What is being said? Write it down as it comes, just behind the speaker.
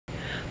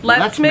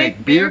Let's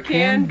make beer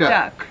can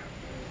duck.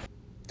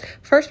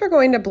 First, we're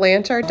going to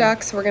blanch our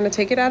duck. So we're going to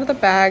take it out of the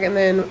bag and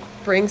then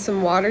bring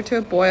some water to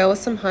a boil with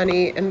some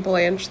honey and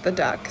blanch the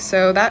duck.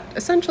 So that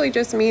essentially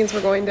just means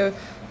we're going to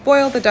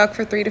boil the duck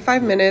for 3 to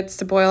 5 minutes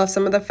to boil off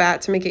some of the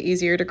fat to make it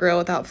easier to grill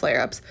without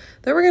flare-ups.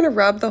 Then we're going to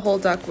rub the whole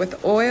duck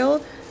with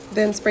oil,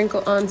 then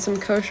sprinkle on some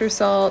kosher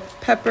salt,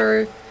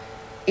 pepper,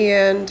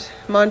 and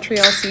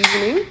Montreal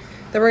seasoning.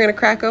 Then we're going to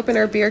crack open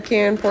our beer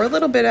can, pour a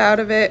little bit out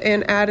of it,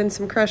 and add in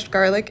some crushed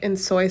garlic and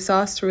soy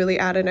sauce to really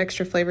add an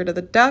extra flavor to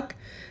the duck.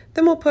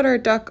 Then we'll put our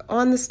duck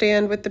on the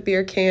stand with the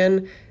beer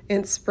can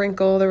and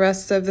sprinkle the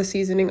rest of the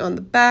seasoning on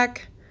the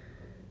back.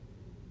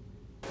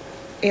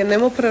 And then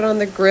we'll put it on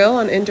the grill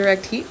on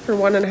indirect heat for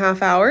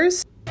 1.5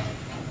 hours.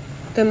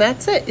 Then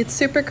that's it. It's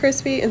super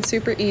crispy and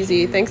super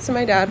easy. Thanks to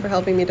my dad for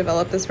helping me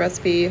develop this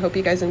recipe. Hope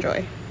you guys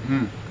enjoy.